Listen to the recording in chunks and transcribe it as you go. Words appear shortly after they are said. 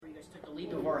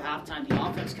lead before halftime, the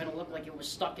offense kind of looked like it was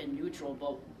stuck in neutral.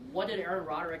 But what did Aaron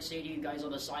Roderick say to you guys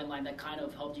on the sideline that kind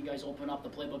of helped you guys open up the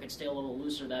playbook and stay a little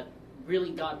looser, that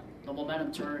really got the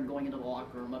momentum turned going into the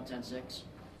locker room up 10-6?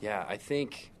 Yeah, I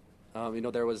think,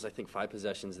 there was, 5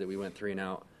 possessions that we went 3 and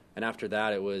out. And after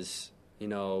that, it was,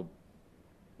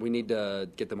 we need to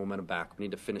get the momentum back. We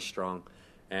need to finish strong.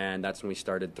 And that's when we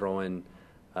started throwing,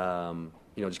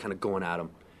 just kind of going at them.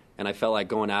 And I felt like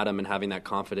going at them and having that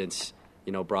confidence,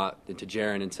 brought into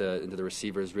Jaren, into the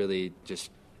receivers, really just,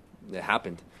 it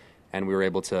happened. And we were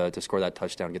able to score that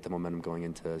touchdown, get the momentum going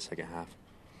into the second half.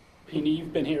 Peeny,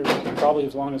 you've been here probably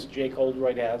as long as Jake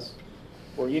Oldroyd has.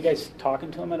 Were you guys talking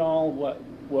to him at all? What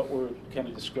were, kind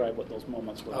of describe what those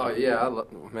moments were? Oh, yeah,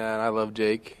 I love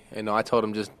Jake. I told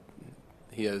him just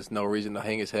he has no reason to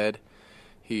hang his head.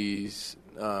 He's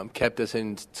kept us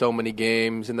in so many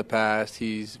games in the past.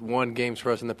 He's won games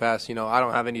for us in the past. I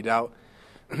don't have any doubt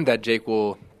that Jake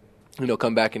will,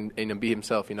 come back and be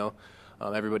himself.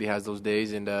 Everybody has those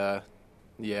days, and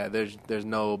there's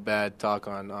no bad talk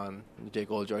on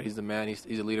Jake Oldroyd. He's the man.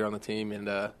 He's a leader on the team,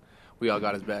 and we all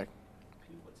got his back.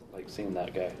 What's it like seeing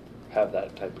that guy have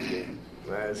that type of game?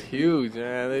 That's huge,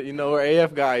 man. We're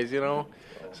AF guys,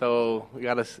 so we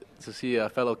got to see a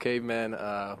fellow caveman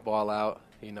ball out.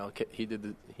 He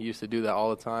used to do that all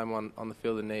the time on the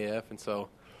field in AF, and so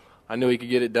I knew he could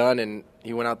get it done, and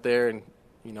he went out there and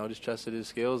just trusted his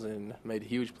skills and made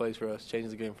huge plays for us,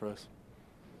 changed the game for us.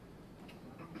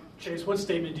 Chase, what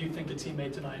statement do you think the team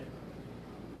made tonight?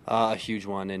 A huge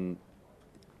one, and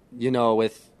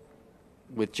with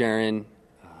Jaren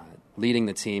leading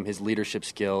the team, his leadership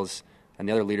skills, and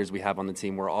the other leaders we have on the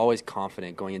team, we're always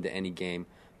confident going into any game,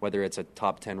 whether it's a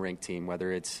top 10 ranked team,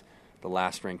 whether it's the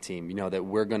last ranked team, that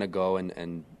we're going to go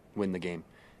and win the game,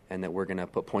 and that we're going to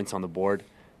put points on the board,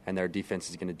 and their defense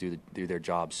is going to do their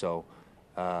job. So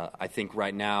I think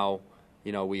right now,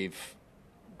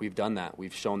 we've done that.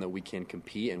 We've shown that we can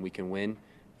compete and we can win,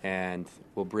 and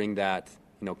we'll bring that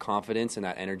confidence and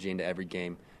that energy into every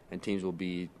game, and teams will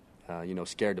be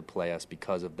scared to play us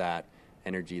because of that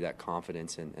energy, that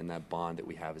confidence, and that bond that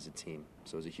we have as a team.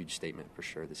 So it was a huge statement for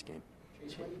sure this game.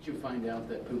 Chase, when did you find out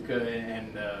that Puka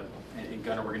and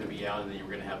Gunnar were going to be out, and that you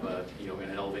were going to have an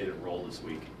elevated role this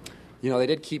week? They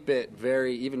did keep it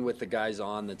very, even with the guys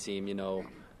on the team,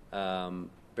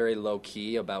 very low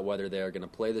key about whether they are going to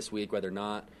play this week, whether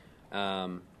not.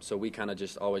 So we kind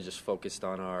of always focused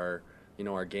on our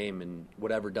game, and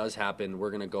whatever does happen, we're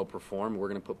going to go perform. We're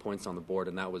going to put points on the board,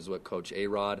 and that was what Coach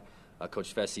A-Rod,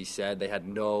 Coach Fessy said. They had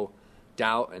no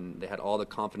doubt, and they had all the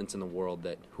confidence in the world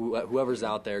that whoever's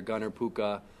out there, Gunnar,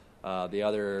 Puka, the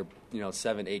other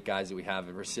 7, 8 guys that we have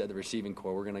in the receiving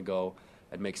core, we're going to go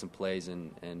and make some plays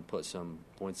and put some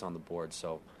points on the board.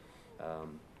 So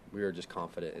we were just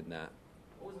confident in that.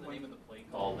 What was the name of the play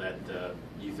call that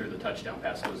you threw the touchdown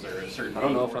pass? Was there a certain I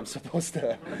don't know if I'm supposed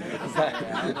to.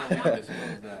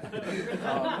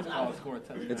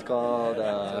 It's called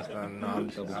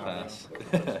double pass.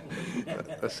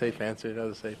 A safe answer. That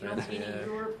was a safe answer.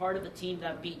 You were part of the team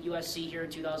that beat USC here in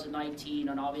 2019,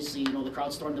 and obviously, the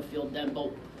crowd stormed the field then.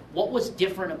 But what was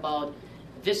different about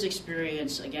this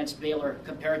experience against Baylor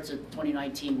compared to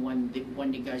 2019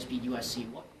 when you guys beat USC?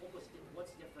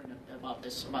 What's different about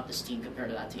this team compared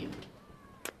to that team?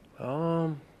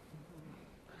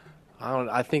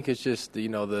 I think it's just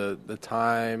the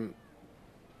time,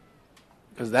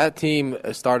 because that team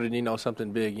started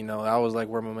something big. That was like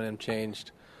where momentum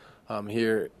changed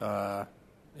here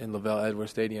in LaVell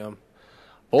Edwards Stadium.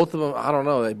 Both of them, I don't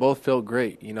know, they both felt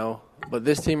great. But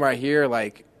this team right here,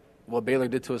 like what Baylor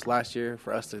did to us last year,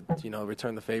 for us to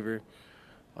return the favor,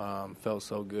 felt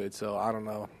so good. So I don't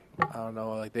know.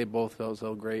 Like they both felt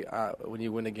so great. When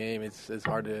you win a game, it's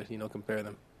hard to compare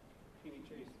them.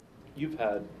 You've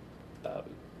had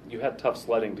you had tough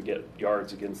sledding to get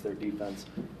yards against their defense.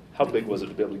 How big was it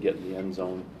to be able to get in the end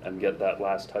zone and get that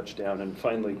last touchdown and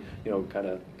finally kind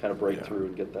of break through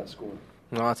and get that score?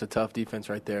 No, it's a tough defense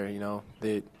right there.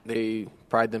 They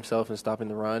pride themselves in stopping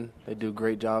the run. They do a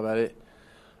great job at it.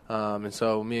 And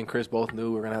so me and Chris both knew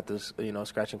we were going to have to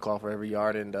scratch and claw for every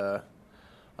yard, and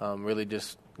really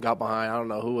just got behind. I don't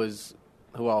know who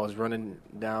I was running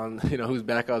down, whose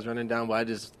back I was running down, but I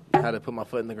just had to put my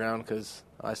foot in the ground because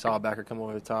I saw a backer come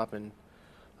over the top, and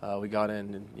we got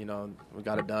in, and, we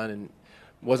got it done. And it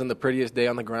wasn't the prettiest day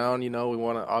on the ground. We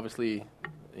want to obviously,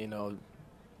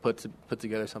 put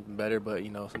together something better, but,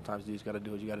 sometimes you just got to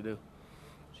do what you got to do.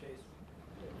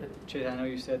 Chase, I know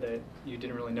you said that you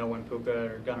didn't really know when Puka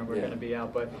or Gunnar were going to be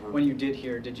out, but when you did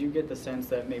hear, did you get the sense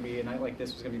that maybe a night like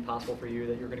this was going to be possible for you,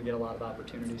 that you were going to get a lot of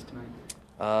opportunities tonight?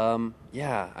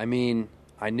 Yeah. I mean,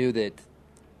 I knew that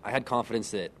I had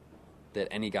confidence that that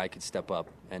any guy could step up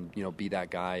and, you know, be that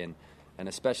guy, and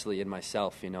especially in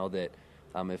myself, you know, that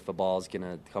if a ball is going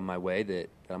to come my way, that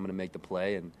I'm going to make the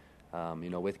play. And, you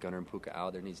know, with Gunnar and Puka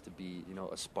out, there needs to be, you know,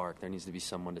 a spark. There needs to be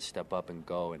someone to step up and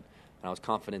go. And I was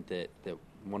confident that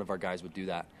one of our guys would do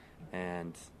that.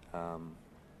 And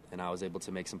I was able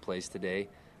to make some plays today,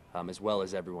 as well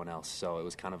as everyone else. So it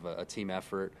was kind of a team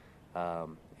effort,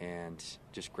 and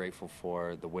just grateful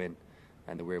for the win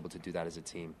and that we were able to do that as a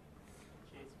team.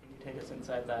 Can you take us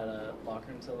inside that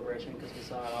locker room celebration? Because we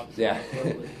saw it obviously Yeah.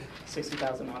 with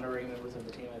 60,000 honorary members of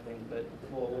the team, I think. But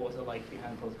what was it like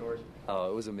behind closed doors? Oh,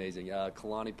 it was amazing.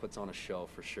 Kalani puts on a show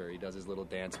for sure. He does his little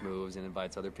dance moves and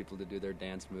invites other people to do their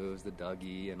dance moves, the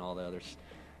Dougie and all the other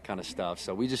kind of stuff.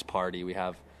 So we just party. We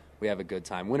have a good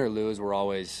time. Win or lose, we're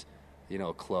always, you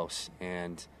know, close,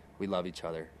 and we love each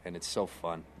other, and it's so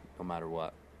fun no matter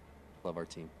what. Love our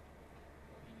team.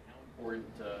 How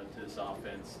important to this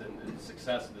offense and the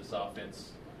success of this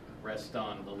offense rests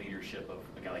on the leadership of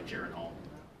a guy like Jaren Hall?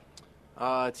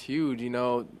 It's huge, you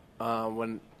know,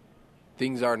 when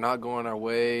things are not going our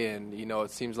way, and you know,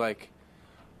 it seems like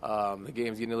the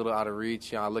game's getting a little out of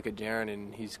reach. You know, I look at Jaren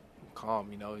and he's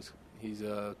calm. You know, he's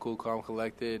cool, calm,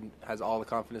 collected, has all the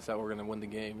confidence that we're going to win the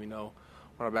game. You know,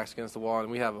 when our backs against the wall, and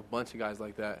we have a bunch of guys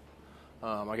like that.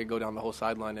 I could go down the whole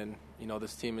sideline, and you know,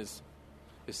 this team is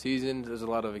seasoned. There's a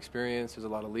lot of experience. There's a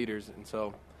lot of leaders, and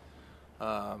so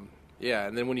yeah.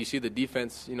 And then when you see the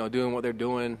defense, you know, doing what they're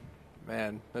doing,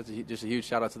 man, that's just a huge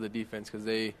shout out to the defense, because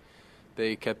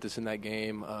they kept us in that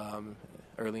game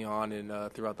early on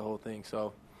and throughout the whole thing.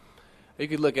 So you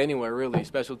could look anywhere really.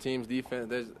 Special teams,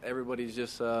 defense. Everybody's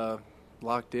just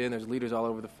locked in. There's leaders all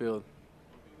over the field.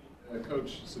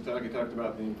 Coach Sitake talked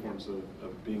about the importance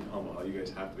of being humble, how you guys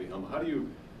have to be humble. How do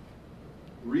you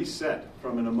reset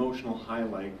from an emotional high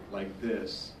like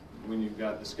this when you've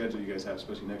got the schedule you guys have,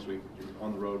 especially next week? You're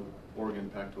on the road, Oregon,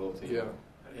 Pac-12 team.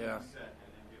 Yeah.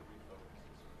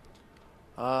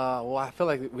 Well, I feel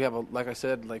like we have like I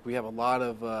said, we have a lot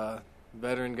of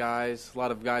veteran guys, a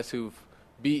lot of guys who've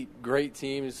beat great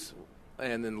teams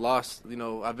and then lost. You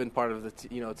know, I've been part of the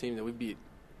team that we beat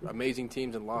amazing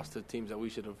teams and lost to teams that we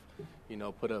should have, you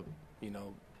know, put up, you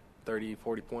know, 30,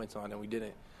 40 points on, and we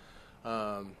didn't.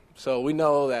 So we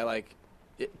know that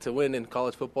to win in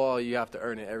college football, you have to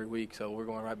earn it every week. So we're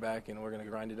going right back, and we're going to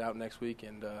grind it out next week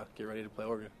and get ready to play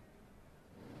Oregon.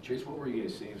 Chase, what were you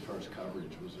guys seeing as far as coverage?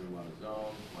 Was there a lot of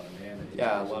zone, a lot of man?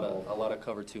 Yeah, a lot of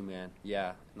cover 2 man.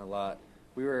 Yeah, and a lot.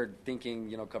 We were thinking,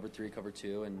 you know, cover 3, cover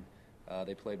 2, and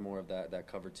they played more of that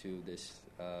cover 2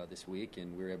 this week,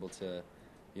 and we were able to,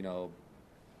 you know,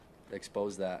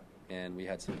 expose that. And we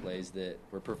had some plays that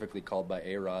were perfectly called by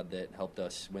A-Rod that helped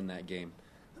us win that game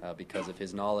because of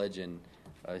his knowledge and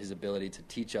his ability to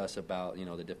teach us about, you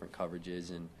know, the different coverages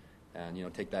and you know,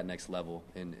 take that next level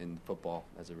in football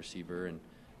as a receiver. And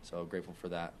so grateful for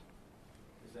that.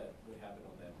 Is that what happened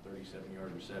on that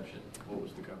 37-yard reception? What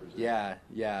was the coverage? Yeah,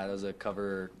 that was a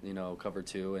cover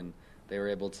 2, and they were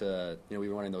able to, you know, we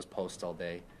were running those posts all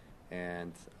day,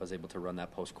 and I was able to run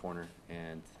that post corner,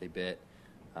 and they bit,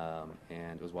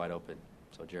 and it was wide open.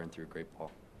 So Jaren threw a great ball.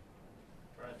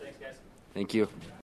 All right, thanks, guys. Thank you.